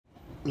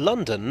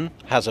London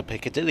has a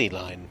Piccadilly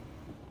line.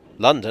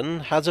 London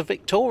has a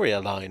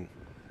Victoria line.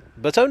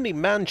 But only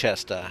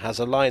Manchester has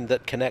a line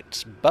that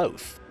connects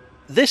both.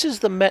 This is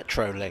the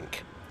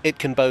Metrolink. It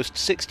can boast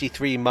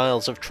 63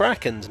 miles of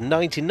track and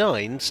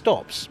 99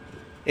 stops.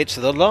 It's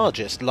the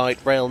largest light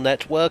rail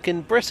network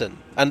in Britain,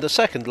 and the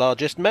second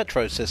largest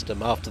metro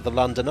system after the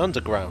London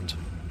Underground.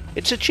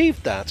 It's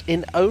achieved that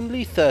in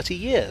only 30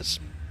 years.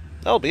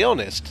 I'll be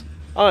honest,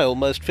 I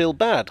almost feel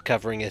bad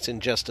covering it in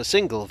just a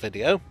single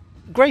video.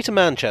 Greater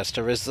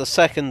Manchester is the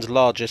second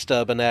largest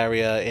urban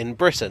area in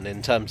Britain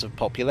in terms of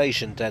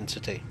population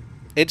density.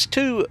 Its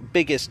two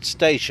biggest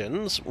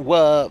stations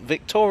were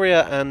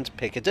Victoria and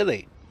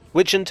Piccadilly,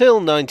 which until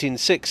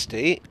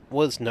 1960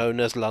 was known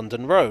as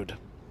London Road.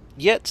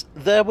 Yet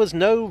there was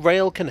no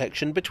rail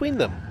connection between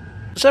them.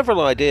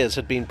 Several ideas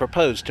had been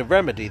proposed to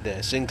remedy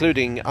this,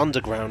 including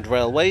underground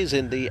railways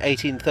in the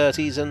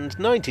 1830s and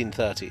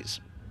 1930s.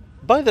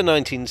 By the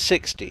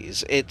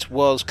 1960s, it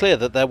was clear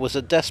that there was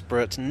a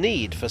desperate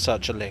need for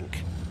such a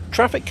link.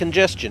 Traffic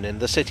congestion in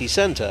the city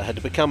centre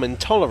had become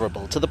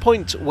intolerable to the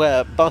point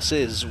where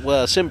buses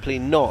were simply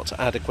not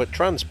adequate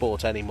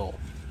transport anymore.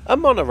 A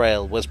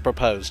monorail was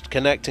proposed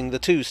connecting the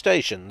two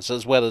stations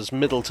as well as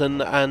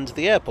Middleton and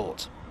the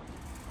airport.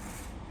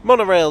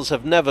 Monorails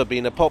have never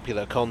been a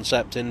popular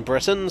concept in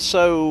Britain,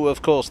 so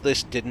of course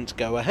this didn't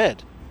go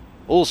ahead.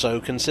 Also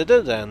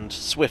considered and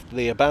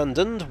swiftly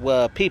abandoned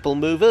were people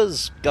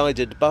movers,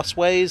 guided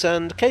busways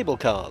and cable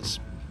cars.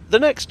 The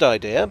next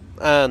idea,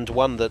 and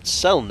one that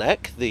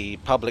Selneck, the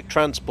public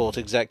transport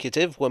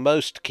executive, were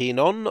most keen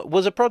on,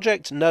 was a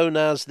project known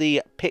as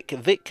the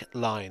Pick-Vic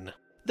line.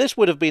 This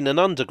would have been an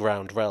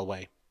underground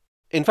railway.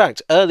 In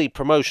fact, early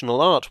promotional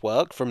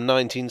artwork from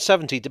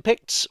 1970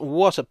 depicts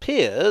what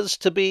appears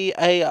to be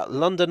a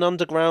London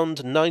Underground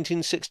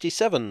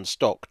 1967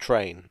 stock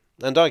train.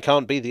 And I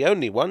can't be the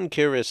only one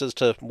curious as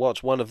to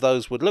what one of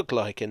those would look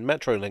like in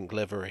Metrolink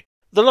livery.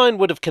 The line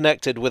would have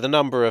connected with a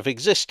number of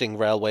existing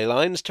railway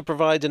lines to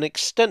provide an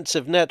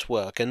extensive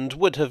network and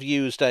would have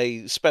used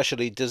a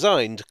specially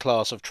designed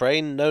class of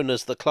train known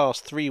as the Class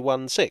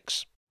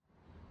 316.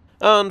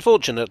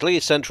 Unfortunately,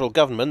 central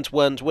government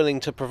weren't willing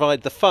to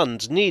provide the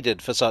funds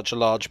needed for such a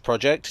large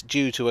project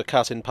due to a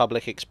cut in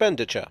public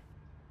expenditure.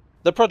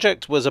 The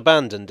project was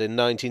abandoned in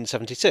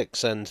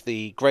 1976, and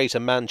the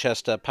Greater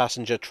Manchester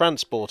Passenger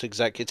Transport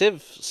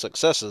Executive,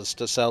 successors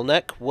to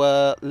Selneck,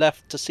 were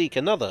left to seek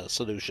another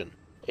solution.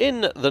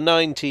 In the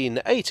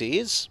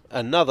 1980s,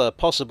 another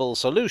possible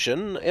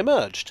solution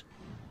emerged.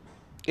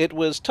 It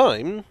was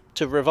time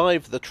to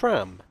revive the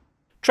tram.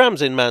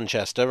 Trams in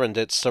Manchester and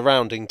its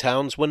surrounding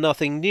towns were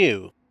nothing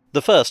new.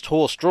 The first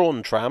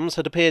horse-drawn trams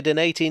had appeared in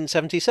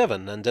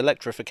 1877, and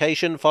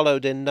electrification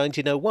followed in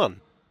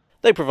 1901.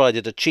 They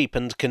provided a cheap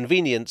and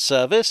convenient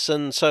service,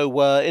 and so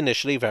were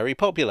initially very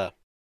popular.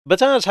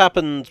 But as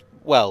happened,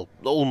 well,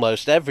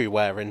 almost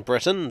everywhere in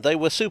Britain, they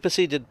were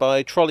superseded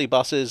by trolley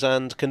buses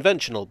and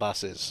conventional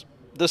buses.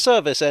 The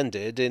service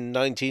ended in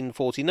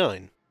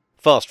 1949.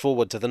 Fast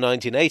forward to the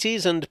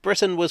 1980s, and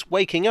Britain was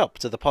waking up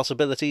to the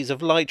possibilities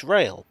of light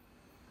rail.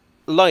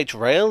 Light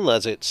rail,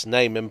 as its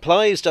name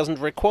implies, doesn't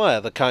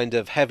require the kind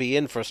of heavy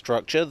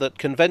infrastructure that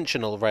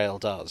conventional rail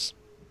does.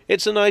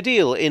 It's an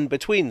ideal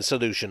in-between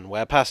solution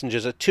where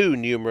passengers are too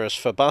numerous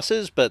for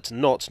buses but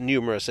not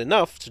numerous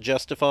enough to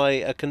justify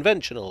a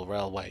conventional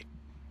railway.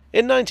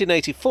 In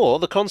 1984,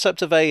 the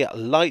concept of a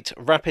light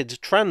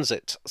rapid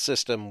transit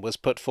system was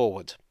put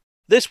forward.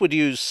 This would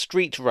use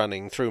street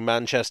running through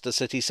Manchester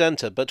city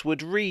centre but would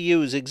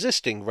reuse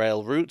existing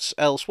rail routes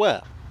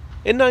elsewhere.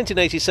 In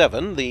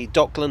 1987, the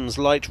Docklands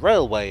Light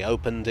Railway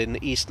opened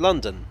in East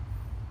London.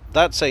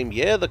 That same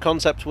year, the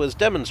concept was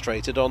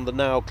demonstrated on the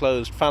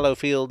now-closed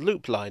Fallowfield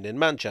Loop line in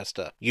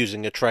Manchester,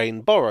 using a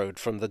train borrowed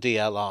from the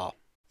DLR.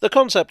 The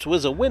concept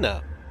was a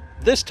winner.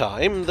 This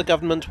time, the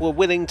government were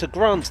willing to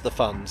grant the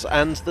funds,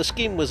 and the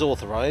scheme was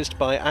authorised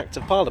by Act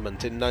of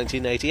Parliament in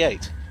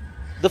 1988.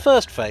 The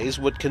first phase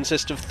would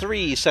consist of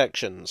 3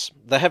 sections.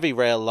 The heavy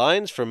rail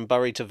lines from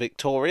Bury to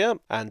Victoria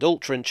and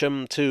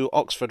Altrincham to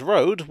Oxford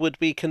Road would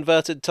be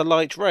converted to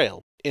light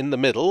rail. In the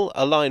middle,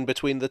 a line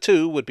between the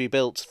two would be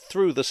built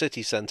through the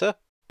city centre,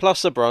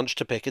 plus a branch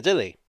to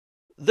Piccadilly.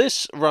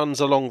 This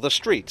runs along the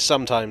street,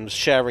 sometimes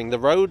sharing the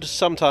road,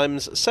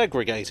 sometimes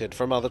segregated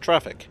from other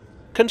traffic.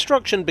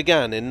 Construction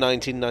began in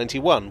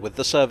 1991, with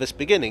the service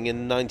beginning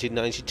in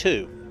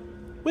 1992.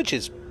 Which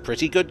is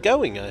pretty good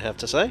going, I have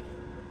to say.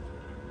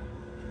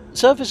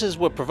 Services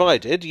were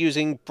provided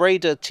using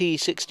Breda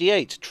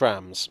T68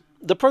 trams.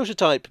 The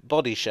prototype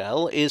body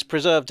shell is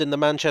preserved in the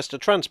Manchester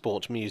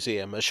Transport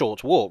Museum, a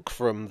short walk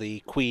from the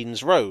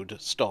Queen's Road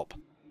stop.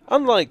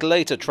 Unlike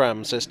later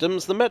tram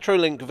systems, the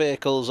Metrolink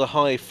vehicles are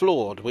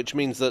high-floored, which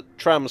means that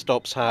tram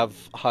stops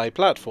have high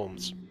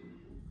platforms.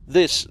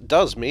 This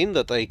does mean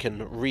that they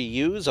can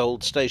reuse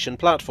old station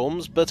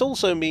platforms, but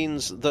also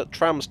means that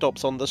tram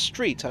stops on the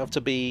street have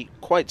to be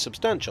quite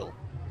substantial.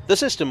 The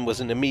system was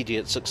an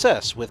immediate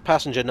success, with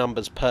passenger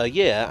numbers per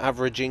year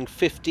averaging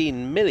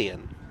 15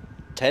 million.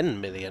 10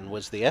 million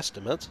was the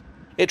estimate.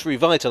 It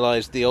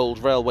revitalised the old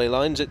railway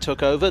lines it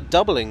took over,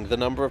 doubling the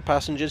number of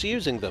passengers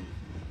using them.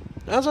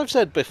 As I've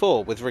said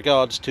before with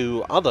regards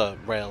to other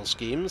rail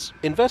schemes,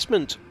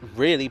 investment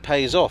really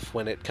pays off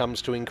when it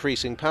comes to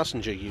increasing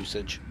passenger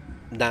usage.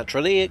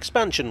 Naturally,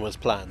 expansion was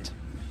planned.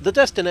 The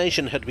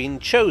destination had been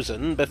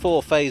chosen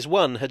before Phase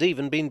 1 had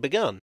even been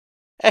begun.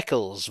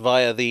 Eccles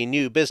via the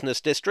new business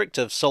district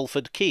of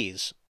Salford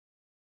Quays.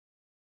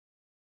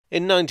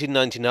 In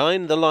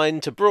 1999, the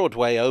line to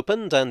Broadway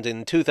opened, and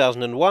in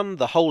 2001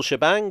 the whole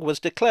shebang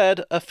was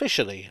declared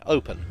officially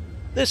open.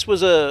 This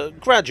was a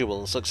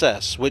gradual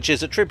success, which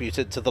is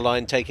attributed to the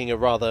line taking a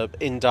rather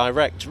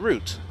indirect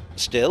route.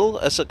 Still,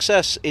 a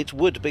success it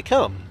would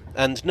become,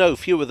 and no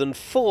fewer than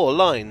 4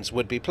 lines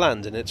would be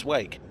planned in its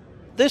wake.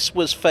 This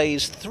was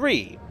Phase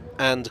 3,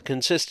 and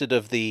consisted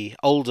of the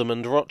Oldham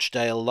and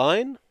Rochdale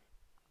line,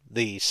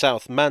 the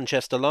South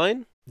Manchester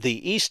line,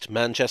 the East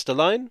Manchester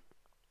line,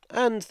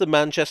 and the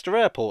Manchester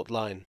Airport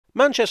line.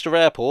 Manchester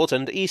Airport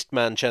and East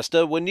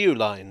Manchester were new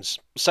lines.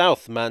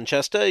 South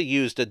Manchester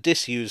used a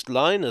disused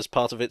line as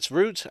part of its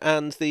route,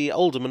 and the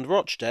Oldham and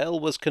Rochdale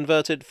was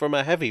converted from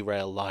a heavy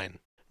rail line.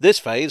 This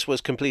phase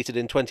was completed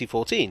in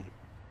 2014.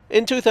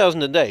 In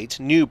 2008,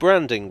 new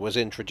branding was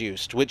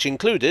introduced, which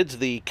included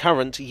the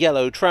current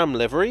yellow tram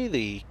livery,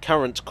 the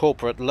current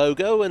corporate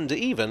logo, and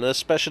even a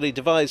specially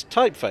devised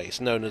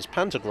typeface known as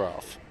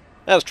pantograph.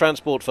 As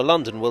Transport for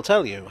London will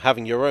tell you,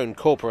 having your own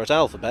corporate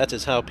alphabet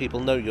is how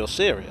people know you're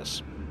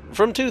serious.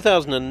 From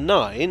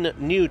 2009,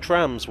 new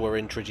trams were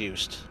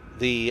introduced,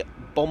 the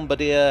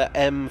Bombardier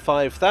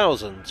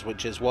M5000s,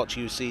 which is what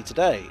you see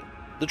today.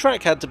 The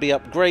track had to be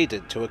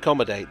upgraded to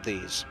accommodate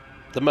these.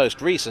 The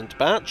most recent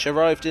batch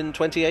arrived in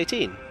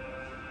 2018.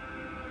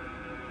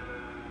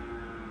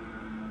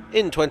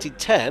 In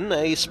 2010,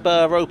 a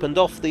spur opened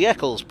off the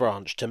Eccles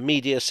branch to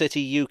Media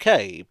City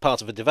UK,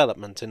 part of a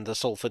development in the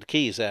Salford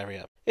Quays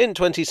area. In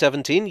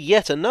 2017,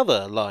 yet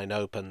another line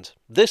opened.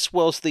 This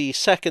was the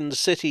Second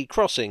City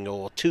Crossing,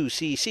 or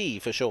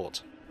 2CC for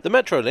short. The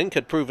Metrolink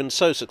had proven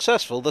so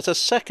successful that a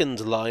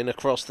second line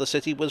across the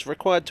city was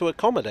required to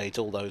accommodate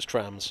all those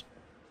trams.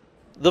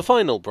 The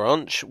final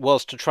branch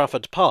was to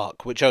Trafford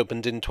Park, which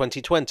opened in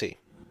 2020.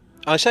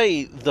 I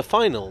say the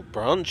final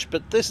branch,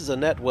 but this is a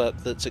network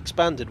that's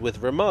expanded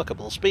with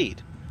remarkable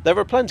speed. There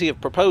are plenty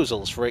of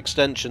proposals for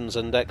extensions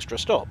and extra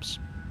stops.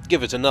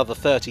 Give it another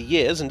 30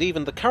 years and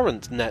even the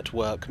current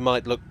network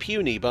might look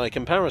puny by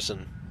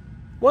comparison.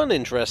 One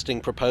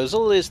interesting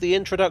proposal is the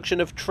introduction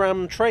of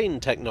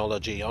tram-train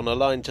technology on a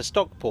line to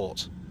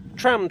Stockport.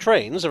 Tram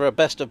trains are a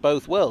best of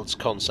both worlds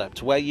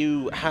concept, where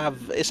you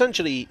have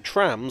essentially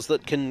trams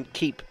that can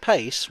keep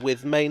pace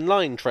with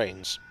mainline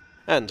trains,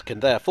 and can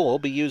therefore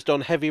be used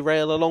on heavy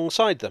rail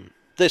alongside them.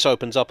 This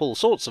opens up all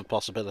sorts of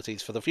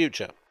possibilities for the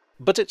future.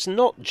 But it's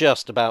not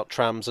just about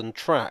trams and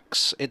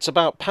tracks, it's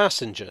about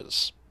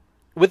passengers.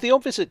 With the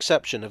obvious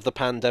exception of the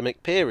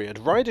pandemic period,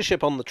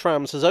 ridership on the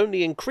trams has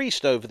only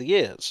increased over the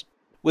years,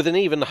 with an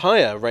even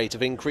higher rate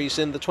of increase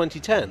in the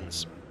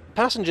 2010s.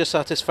 Passenger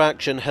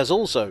satisfaction has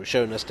also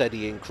shown a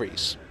steady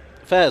increase.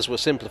 Fares were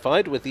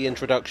simplified with the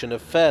introduction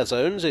of fare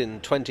zones in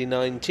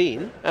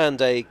 2019,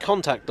 and a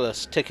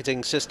contactless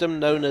ticketing system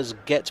known as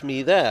Get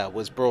Me There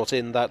was brought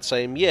in that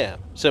same year,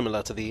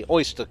 similar to the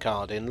Oyster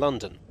card in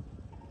London.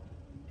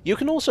 You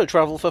can also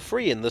travel for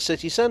free in the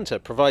city centre,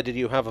 provided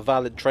you have a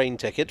valid train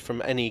ticket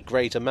from any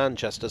Greater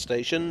Manchester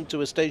station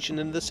to a station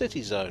in the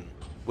city zone,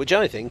 which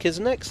I think is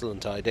an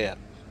excellent idea.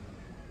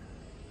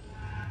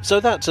 So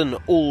that's an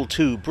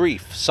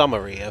all-too-brief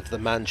summary of the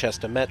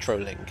Manchester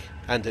Metrolink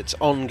and its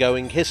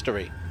ongoing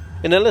history.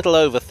 In a little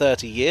over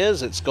 30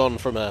 years, it's gone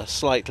from a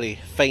slightly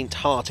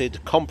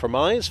faint-hearted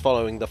compromise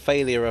following the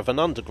failure of an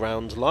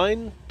underground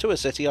line to a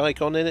city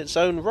icon in its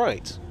own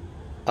right.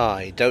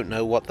 I don't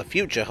know what the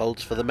future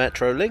holds for the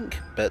Metrolink,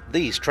 but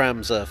these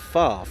trams are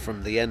far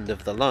from the end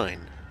of the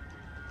line.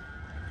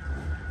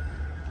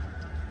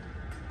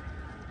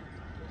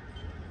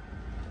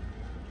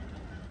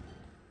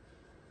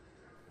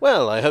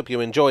 Well, I hope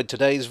you enjoyed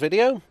today's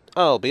video.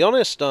 I'll be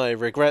honest, I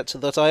regret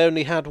that I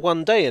only had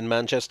one day in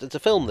Manchester to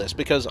film this,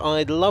 because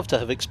I'd love to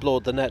have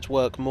explored the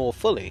network more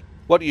fully.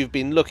 What you've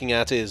been looking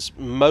at is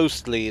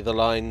mostly the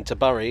line to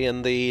Bury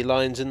and the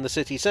lines in the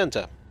city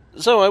centre,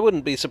 so I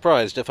wouldn't be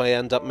surprised if I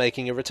end up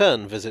making a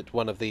return visit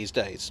one of these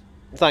days.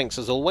 Thanks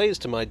as always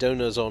to my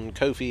donors on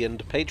Ko-fi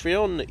and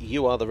Patreon.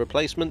 You are the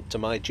replacement to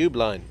my tube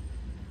line.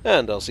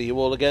 And I'll see you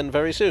all again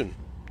very soon.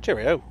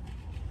 Cheerio.